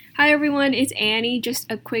Hi everyone, it's Annie.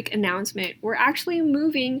 Just a quick announcement. We're actually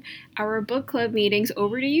moving our book club meetings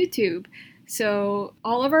over to YouTube. So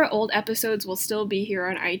all of our old episodes will still be here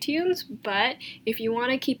on iTunes, but if you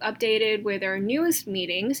want to keep updated with our newest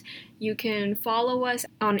meetings, you can follow us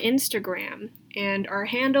on Instagram. And our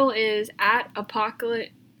handle is at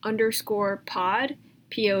apocalypse_pod,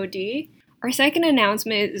 P-O-D. Our second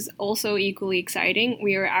announcement is also equally exciting.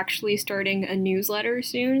 We are actually starting a newsletter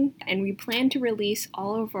soon, and we plan to release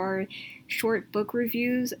all of our short book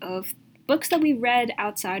reviews of books that we read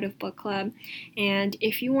outside of book club. And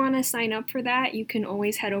if you want to sign up for that, you can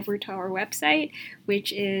always head over to our website,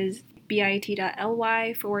 which is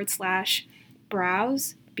bit.ly/browse,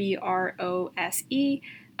 BROSE,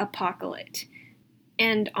 apocalypse.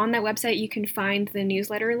 And on that website, you can find the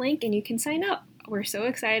newsletter link and you can sign up. We're so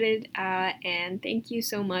excited, and thank you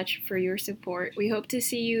so much for your support. We hope to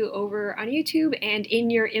see you over on YouTube and in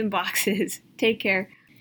your inboxes. Take care.